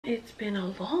It's been a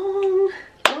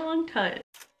long time.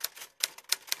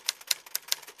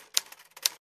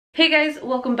 Hey guys,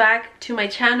 welcome back to my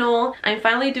channel. I'm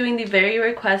finally doing the very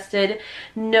requested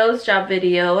nose job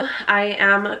video. I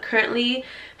am currently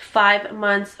 5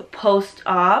 months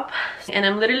post-op and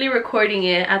I'm literally recording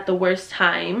it at the worst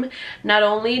time. Not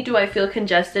only do I feel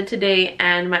congested today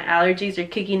and my allergies are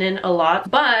kicking in a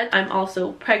lot, but I'm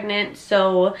also pregnant,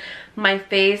 so my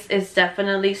face is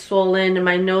definitely swollen,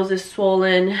 my nose is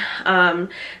swollen.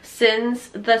 Since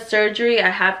the surgery, I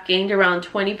have gained around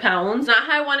 20 pounds. Not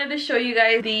how I wanted to show you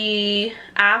guys the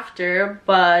after,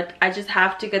 but I just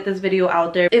have to get this video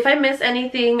out there. If I miss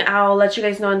anything, I'll let you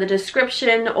guys know in the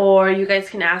description, or you guys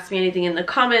can ask me anything in the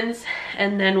comments,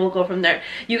 and then we'll go from there.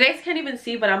 You guys can't even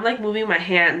see, but I'm like moving my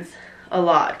hands a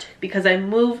lot because I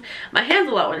move my hands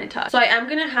a lot when I talk. So I am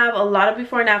gonna have a lot of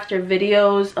before and after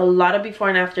videos, a lot of before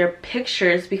and after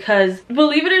pictures, because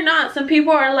believe it or not, some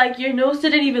people are like, your nose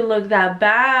didn't even look that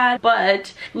bad.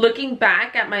 But looking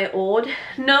back at my old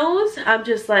nose, I'm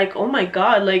just like, oh my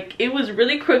god, like it was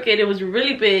really crooked, it was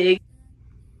really big.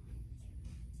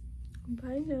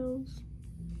 Bye nose.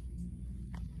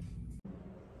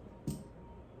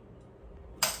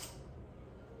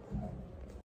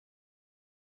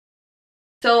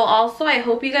 So also, I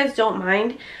hope you guys don't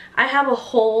mind, I have a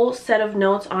whole set of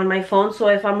notes on my phone, so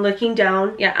if I'm looking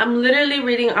down, yeah, I'm literally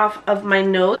reading off of my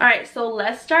notes. Alright, so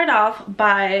let's start off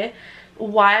by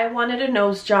why I wanted a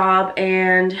nose job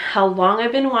and how long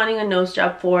I've been wanting a nose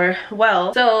job for.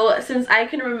 Well, so since I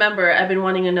can remember, I've been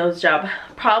wanting a nose job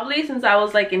probably since I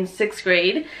was like in 6th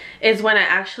grade is when I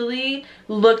actually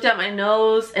looked at my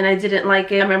nose and I didn't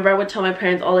like it. I remember I would tell my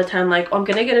parents all the time, like, oh, I'm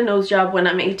gonna get a nose job when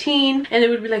I'm 18, and they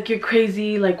would be like, you're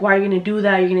crazy, like why are you gonna do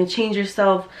that, you're gonna change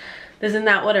yourself, this and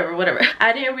that, whatever.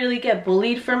 I didn't really get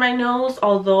bullied for my nose,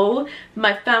 although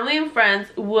my family and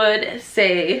friends would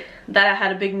say that I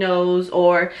had a big nose,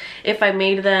 or if I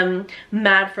made them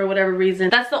mad for whatever reason,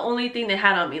 that's the only thing they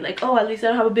had on me, like, oh, at least I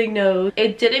don't have a big nose.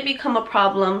 It didn't become a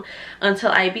problem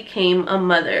until I became a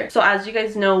mother. So as you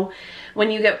guys know,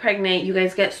 when you get pregnant, you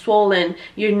guys get swollen,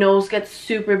 your nose gets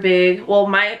super big. Well,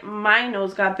 my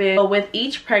nose got big, but with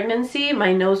each pregnancy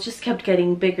my nose just kept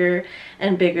getting bigger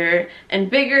and bigger and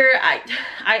bigger.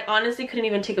 I honestly couldn't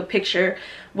even take a picture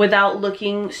without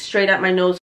looking straight at my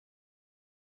nose.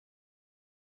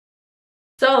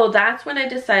 So that's when I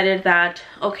decided that,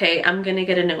 okay, I'm gonna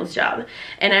get a nose job.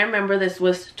 And I remember this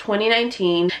was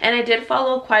 2019, and I did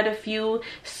follow quite a few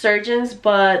surgeons,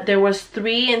 but there was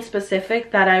 3 in specific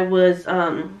that I was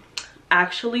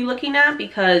actually looking at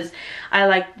because I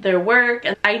liked their work,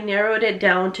 and I narrowed it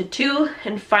down to 2,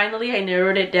 and finally I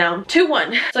narrowed it down to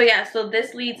 1. So yeah, so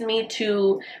this leads me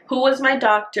to who was my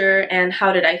doctor and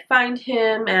how did I find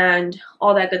him and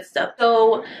all that good stuff.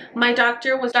 So my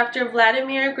doctor was Dr.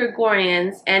 Vladimir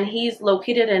Grigoryants, and he's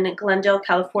located in Glendale,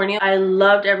 California. I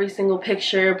loved every single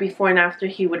picture before and after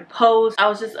he would post. I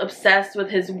was just obsessed with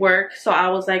his work, so I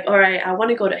was like, all right, I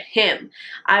want to go to him.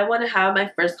 I want to have my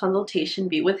first consultation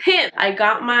be with him. I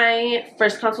got my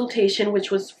first consultation,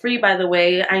 which was free, by the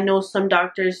way. I know some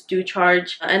doctors do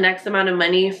charge an X amount of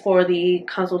money for the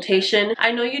consultation.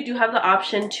 I know you do have the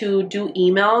option to do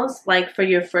emails like for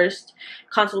your first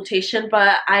consultation,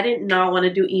 but I did not want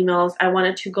to do emails. I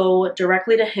wanted to go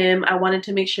directly to him. I wanted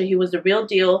to make sure he was the real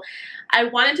deal. I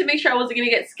wanted to make sure I wasn't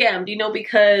gonna get scammed, you know,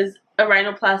 because a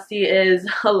rhinoplasty is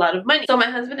a lot of money. So my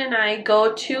husband and I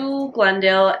go to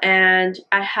Glendale and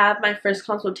I have my first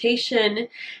consultation,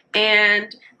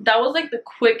 and that was like the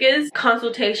quickest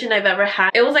consultation I've ever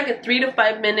had. It was like a 3 to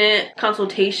 5 minute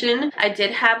consultation. I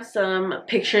did have some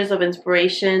pictures of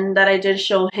inspiration that I did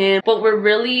show him, but what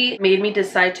really made me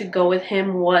decide to go with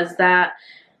him was that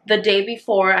the day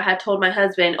before I had told my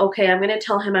husband, okay, I'm gonna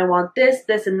tell him I want this,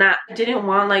 this, and that. I didn't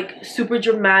want like super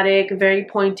dramatic, very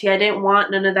pointy. I didn't want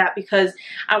none of that because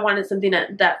I wanted something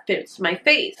that fits my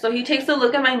face. So he takes a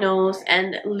look at my nose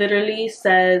and literally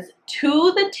says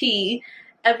to the T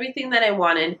everything that I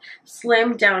wanted.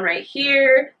 Slim down right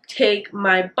here, take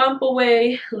my bump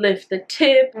away, lift the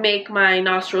tip, make my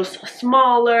nostrils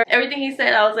smaller. Everything he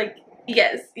said, I was like,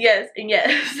 yes, yes, and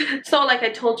yes. So like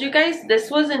I told you guys, this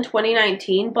was in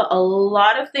 2019, but a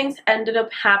lot of things ended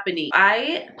up happening.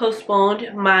 I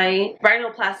postponed my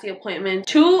rhinoplasty appointment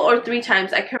 2 or 3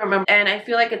 times, I can't remember, and I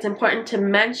feel like it's important to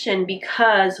mention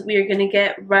because we are gonna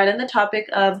get right on the topic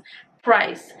of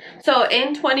price. So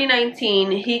in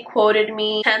 2019, he quoted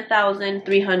me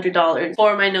 $10,300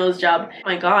 for my nose job. Oh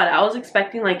my god, I was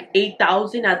expecting like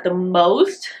 $8,000 at the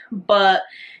most, but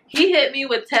He hit me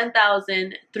with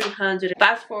 10,300.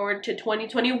 Fast forward to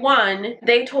 2021,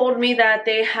 they told me that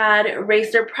they had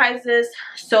raised their prices,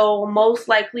 so most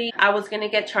likely I was gonna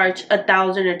get charged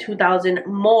 1,000 or 2,000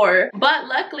 more. But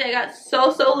luckily I got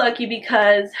so lucky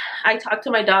because I talked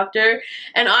to my doctor,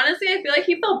 and honestly I feel like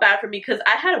he felt bad for me because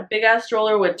I had a big ass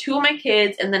stroller with 2 of my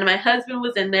kids and then my husband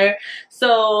was in there.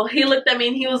 So he looked at me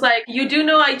and he was like, "You do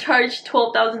know I charged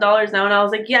 $12,000 now?" And I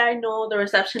was like, "Yeah, I know, the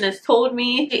receptionist told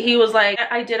me." He was like,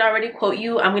 "I did already quote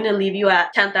you. I'm gonna leave you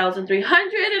at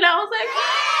 10,300." And I was like,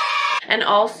 and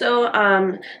also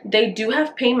they do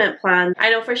have payment plans. I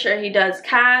know for sure he does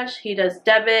cash, he does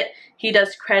debit, he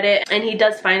does credit, and he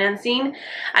does financing.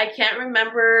 I can't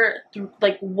remember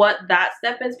like what that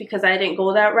step is because I didn't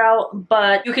go that route,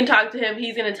 but you can talk to him.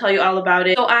 He's gonna tell you all about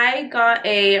it. So I got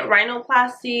a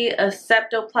rhinoplasty, a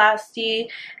septoplasty,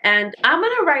 and I'm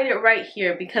gonna write it right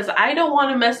here because I don't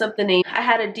want to mess up the name. I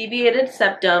had a deviated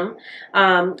septum.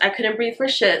 I couldn't breathe for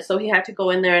shit, so he had to go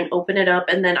in there and open it up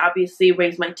and then obviously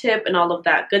raise my tip and all of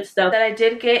that good stuff. Then I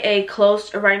did get a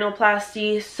closed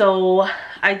rhinoplasty, so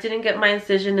I didn't get my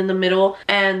incision in the middle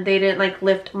and they didn't like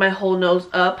lift my whole nose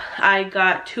up. I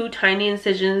got 2 tiny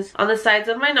incisions on the sides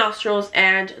of my nostrils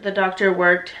and the doctor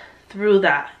worked through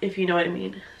that, if you know what I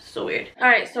mean. So weird.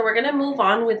 Alright, so we're gonna move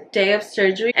on with day of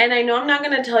surgery. And I know I'm not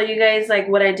gonna tell you guys like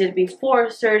what I did before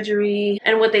surgery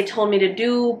and what they told me to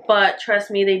do, but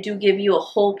trust me, they do give you a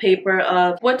whole paper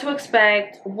of what to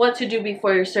expect, what to do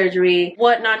before your surgery,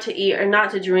 what not to eat or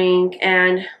not to drink,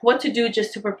 and what to do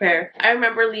just to prepare. I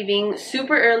remember leaving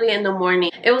super early in the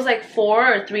morning. It was like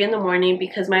 4 or 3 in the morning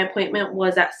because my appointment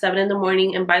was at 7 in the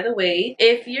morning. And by the way,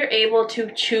 if you're able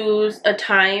to choose a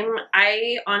time,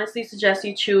 I honestly suggest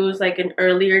you choose like an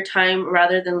earlier time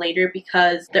rather than later,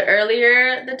 because the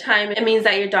earlier the time, it means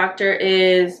that your doctor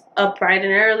is up bright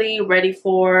and early ready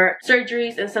for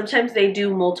surgeries, and sometimes they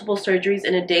do multiple surgeries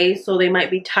in a day, so they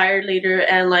might be tired later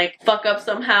and like fuck up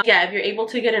somehow. Yeah, if you're able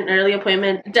to get an early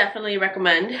appointment, definitely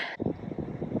recommend.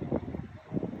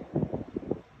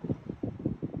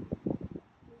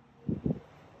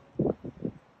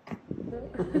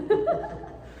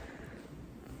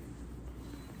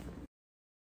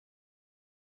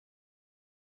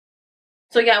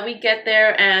 So yeah, we get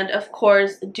there, and of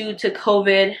course, due to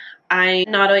COVID, I'm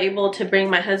not able to bring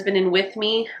my husband in with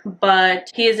me, but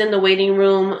he is in the waiting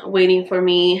room waiting for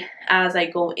me as I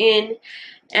go in.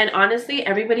 And honestly,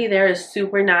 everybody there is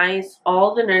super nice.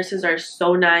 All the nurses are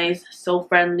so nice, so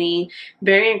friendly,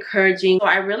 very encouraging. So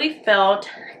I really felt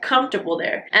comfortable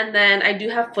there. And then I do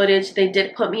have footage. They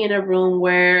did put me in a room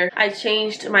where I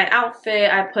changed my outfit.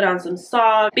 I put on some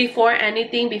socks. Before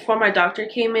anything, before my doctor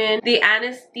came in, the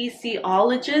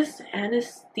anesthesiologist,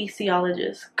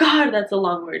 God, that's a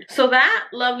long word. So that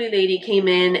lovely lady came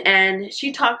in and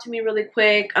she talked to me really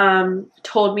quick,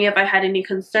 told me if I had any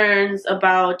concerns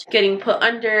about getting put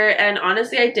under, and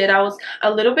honestly I did. I was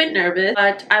a little bit nervous,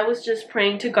 but I was just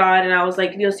praying to God and I was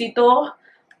like, Diosito,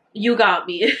 you got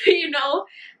me. You know,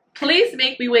 please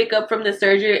make me wake up from the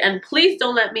surgery and please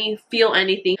don't let me feel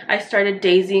anything. I started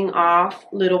dazing off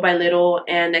little by little,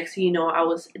 and next thing you know, I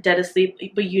was dead asleep.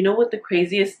 But you know what the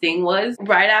craziest thing was?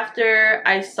 Right after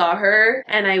I saw her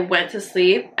and I went to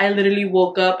sleep, I literally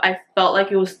woke up. I felt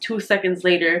like it was 2 seconds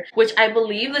later, which I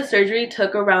believe the surgery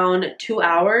took around 2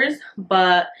 hours.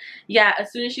 But yeah,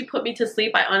 as soon as she put me to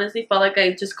sleep, I honestly felt like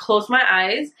I just closed my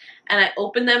eyes and I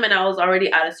opened them and I was already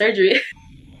out of surgery.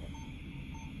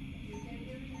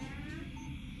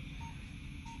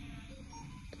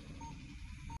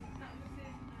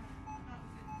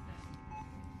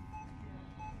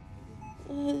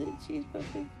 Cheese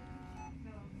puppy.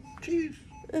 Cheese.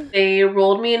 They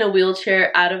rolled me in a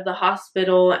wheelchair out of the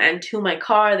hospital and to my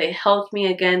car. They helped me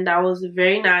again. That was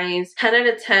very nice. 10 out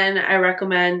of 10. I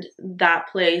recommend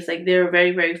that place. Like, they were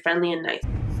very friendly and nice.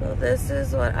 So this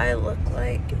is what I look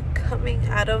like coming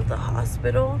out of the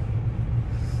hospital.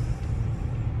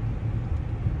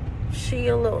 She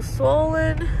a little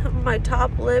swollen. My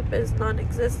top lip is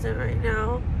non-existent right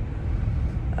now.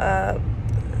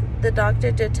 The doctor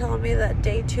did tell me that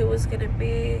day 2 was gonna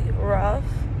be rough,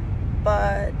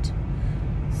 but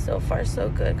so far so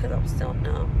good because I'm still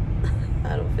numb.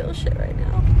 I don't feel shit right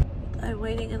now. I'm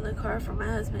waiting in the car for my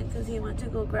husband because he went to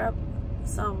go grab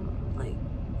some like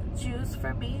juice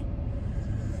for me,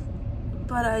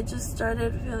 but I just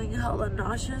started feeling hella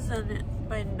nauseous and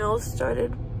my nose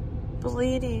started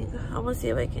bleeding. I'm gonna see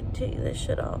if I can take this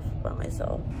shit off by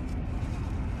myself.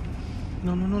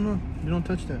 No, you don't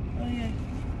touch that. Oh yeah.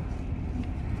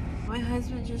 My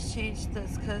husband just changed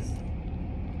this because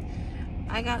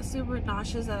I got super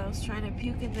nauseous that I was trying to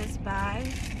puke in this bag.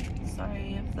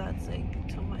 Sorry if that's like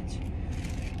too much.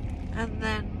 and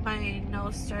then my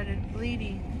nose started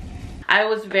bleeding. I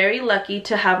was very lucky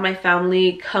to have my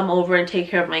family come over and take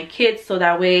care of my kids, so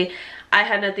that way I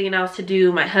had nothing else to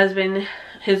do. My husband,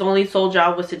 his only sole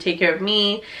job was to take care of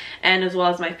me and as well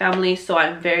as my family, so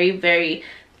I'm very, very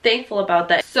thankful about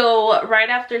that. So right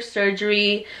after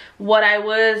surgery, what I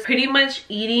was pretty much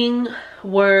eating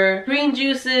were green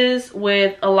juices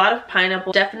with a lot of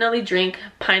pineapple. Definitely drink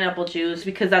pineapple juice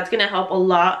because that's gonna help a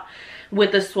lot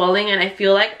with the swelling, and I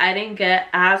feel like I didn't get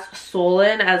as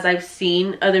swollen as I've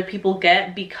seen other people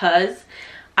get because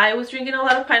I was drinking a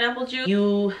lot of pineapple juice.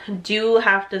 You do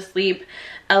have to sleep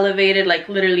elevated, like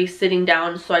literally sitting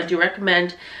down, so I do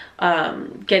recommend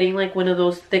getting like one of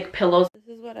those thick pillows.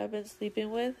 This is what I've been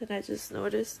sleeping with, and I just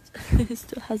noticed it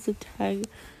still has the tag.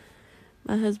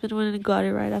 My husband went and got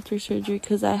it right after surgery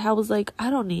because I was like, I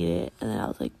don't need it, and then I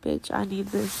was like, bitch, I need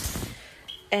this.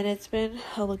 And it's been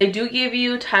hella. They do give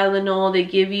you Tylenol, they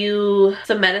give you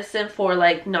some medicine for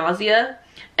like nausea,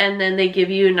 and then they give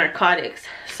you narcotics.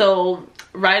 So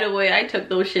right away I took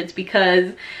those shits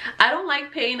because I don't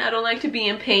like pain. I don't like to be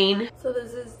in pain. So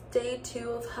this is day 2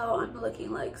 of how I'm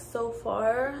looking like so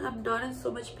far. I'm not in so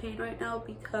much pain right now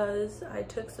because I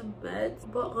took some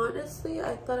meds, but honestly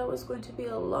I thought I was going to be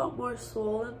a lot more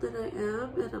swollen than I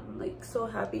am, and I'm like so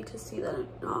happy to see that I'm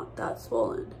not that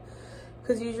swollen.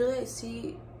 Because usually I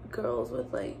see girls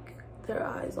with like their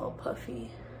eyes all puffy,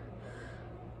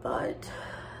 but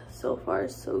so far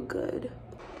so good.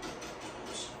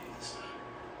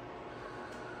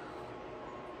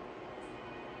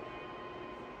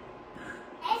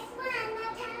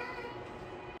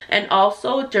 And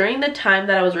also during the time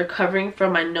that I was recovering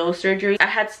from my nose surgery, I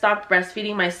had stopped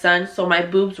breastfeeding my son, so my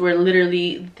boobs were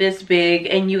literally this big.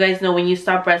 And you guys know when you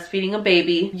stop breastfeeding a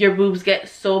baby, your boobs get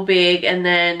so big, and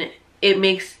then it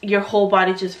makes your whole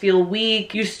body just feel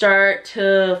weak. You start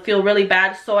to feel really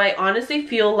bad. So I honestly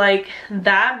feel like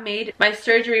that made my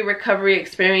surgery recovery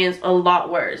experience a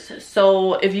lot worse.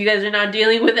 So if you guys are not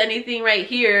dealing with anything right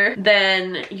here,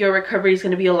 then your recovery is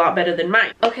going to be a lot better than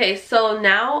mine. Okay, so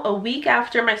now a week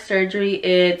after my surgery,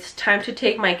 it's time to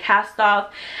take my cast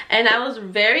off, and I was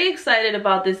very excited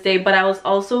about this day, but I was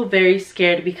also very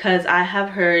scared because I have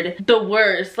heard the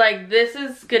worst. Like, this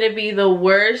is going to be the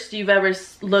worst you've ever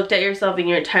looked at yourself in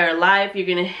your entire life. You're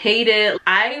gonna hate it.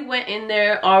 I went in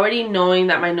there already knowing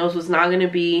that my nose was not gonna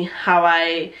be how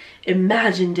I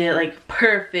imagined it, like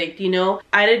perfect, you know.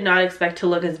 I did not expect to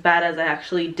look as bad as I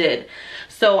actually did.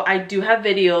 So I do have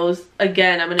videos.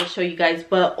 Again, I'm gonna show you guys,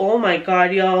 but oh my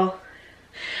god, y'all,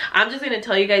 I'm just gonna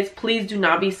tell you guys, please do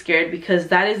not be scared because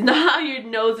that is not how your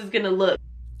nose is gonna look.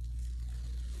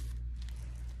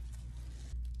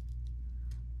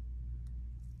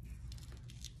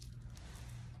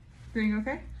 Doing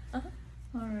okay? Uh-huh.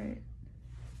 All right.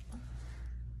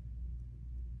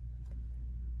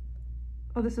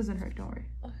 Oh, this doesn't hurt. Don't worry.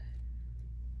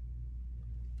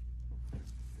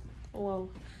 Whoa.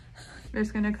 I'm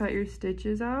just gonna cut your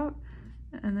stitches out,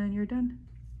 and then you're done.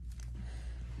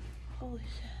 Holy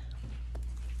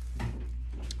shit.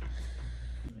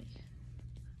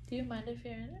 Do you mind if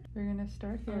you're in it? We're gonna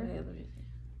start here. Okay, let me see.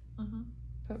 Uh-huh.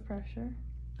 Put pressure,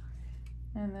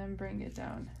 and then bring it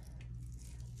down.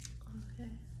 Okay.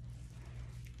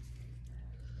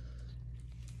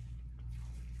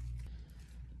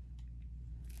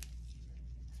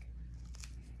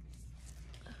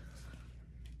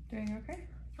 Doing okay?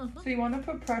 Uh-huh. So you want to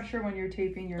put pressure when you're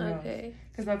taping your nose,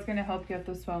 because that's gonna help get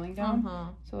the swelling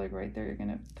down. So like right there, you're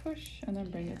gonna push and then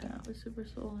bring it down. We're super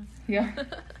swollen. Yeah.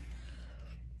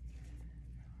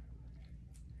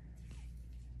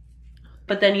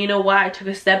 But then, you know what, I took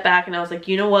a step back and I was like,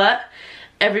 you know what,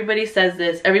 everybody says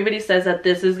this. Everybody says that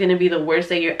this is gonna be the worst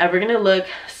that you're ever gonna look.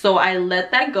 So I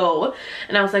let that go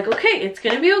and I was like, okay, it's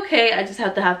gonna be okay. I just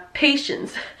have to have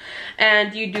patience.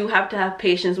 And you do have to have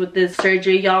patience with this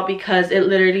surgery, y'all, because it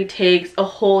literally takes a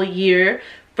whole year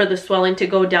for the swelling to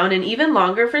go down, and even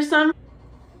longer for some.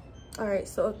 Alright,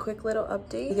 so a quick little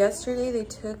update. Yesterday they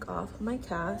took off my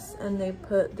cast and they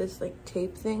put this like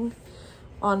tape thing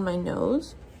on my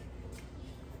nose.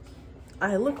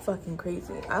 I look fucking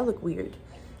crazy. I look weird.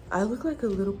 I look like a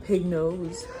little pig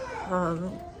nose.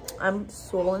 I'm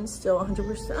swollen still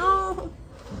 100%. Oh!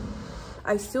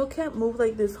 I still can't move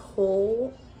like this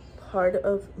whole part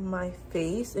of my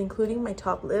face, including my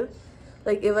top lip.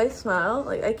 Like if I smile,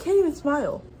 like I can't even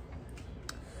smile.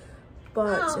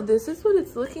 But this is what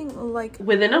it's looking like.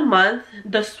 Within a month,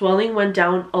 the swelling went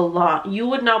down a lot. You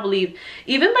would not believe.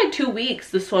 Even by 2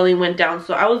 weeks, the swelling went down.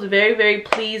 So I was very, very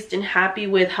pleased and happy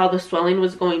with how the swelling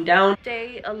was going down.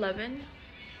 Day 11.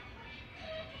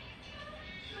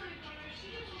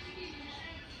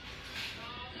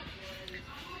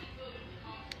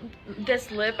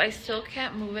 this lip, I still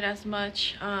can't move it as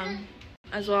much,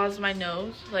 as well as my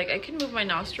nose. Like, I can move my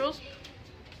nostrils.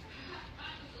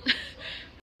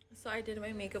 So I did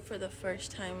my makeup for the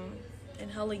first time in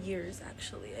hella years,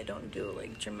 actually. I don't do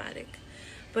like dramatic,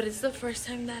 but it's the first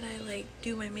time that I like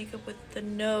do my makeup with the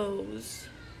nose.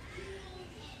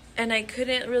 And I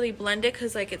couldn't really blend it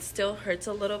because like it still hurts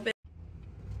a little bit.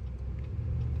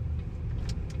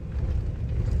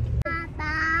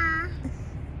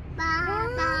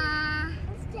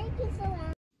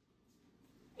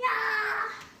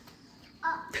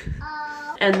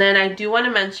 And then I do want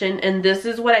to mention, and this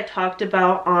is what I talked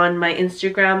about on my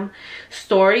Instagram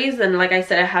stories, and like I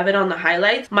said, I have it on the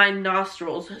highlights, my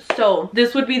nostrils. So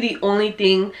this would be the only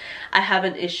thing I have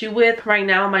an issue with. Right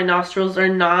now my nostrils are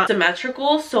not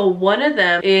symmetrical, so one of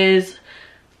them is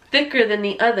thicker than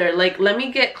the other. Like, let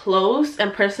me get close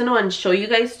and personal and show you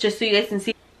guys, just so you guys can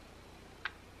see.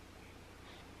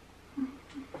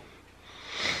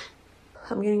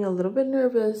 I'm getting a little bit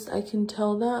nervous. I can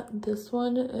tell that this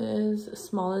one is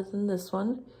smaller than this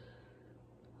one.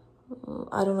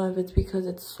 I don't know if it's because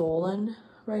it's swollen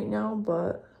right now,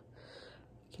 but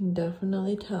I can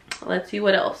definitely tell. Let's see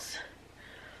what else.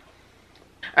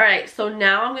 All right, so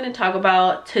now I'm going to talk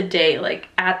about today. Like,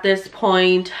 at this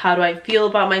point, how do I feel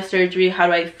about my surgery? How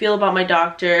do I feel about my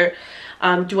doctor?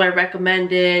 Do I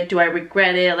recommend it? Do I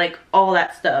regret it? Like, all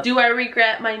that stuff. Do I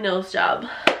regret my nose job?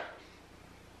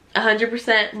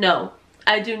 100% no.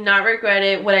 I do not regret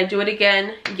it. Would I do it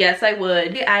again? Yes, I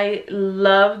would. I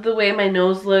love the way my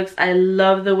nose looks. I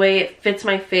love the way it fits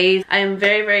my face. I am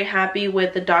very, very happy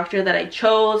with the doctor that I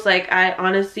chose. Like, I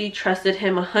honestly trusted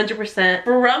him 100%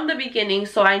 from the beginning,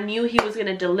 so I knew he was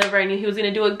gonna deliver. I knew he was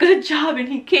gonna do a good job, and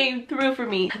he came through for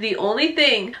me. The only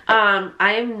thing, I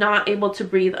am not able to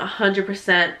breathe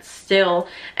 100% still,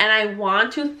 and I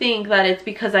want to think that it's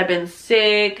because I've been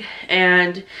sick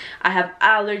and I have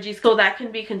allergies, so that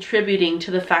can be contributing to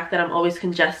the fact that I'm always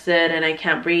congested and I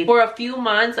can't breathe. For a few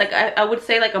months, like I would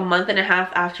say like a month and a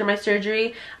half after my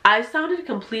surgery, I sounded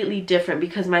completely different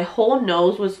because my whole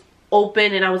nose was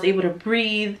open and I was able to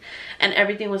breathe and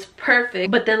everything was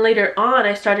perfect. But then later on,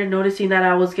 I started noticing that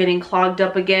I was getting clogged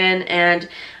up again and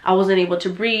I wasn't able to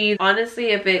breathe. Honestly,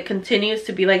 if it continues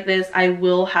to be like this, I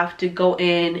will have to go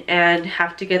in and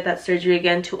have to get that surgery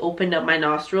again to open up my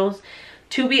nostrils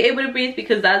to be able to breathe,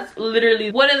 because that's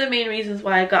literally one of the main reasons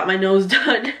why I got my nose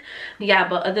done. Yeah,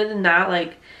 but other than that,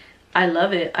 like, I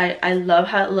love it. I love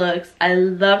how it looks. I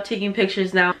love taking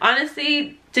pictures now.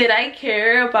 Honestly, did I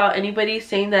care about anybody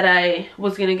saying that I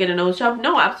was gonna get a nose job?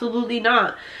 No, absolutely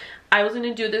not. I was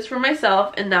gonna do this for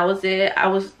myself and that was it. I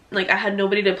was like, I had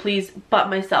nobody to please but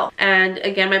myself. And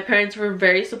again, my parents were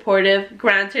very supportive.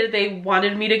 Granted, they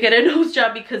wanted me to get a nose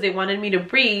job because they wanted me to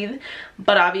breathe,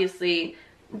 but obviously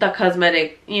the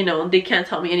cosmetic, you know, they can't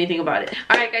tell me anything about it.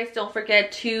 All right guys, don't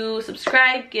forget to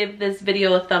subscribe, give this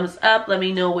video a thumbs up, let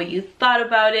me know what you thought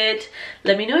about it,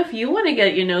 let me know if you want to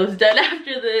get your nose done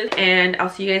after this, and I'll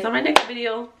see you guys on my next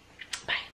video.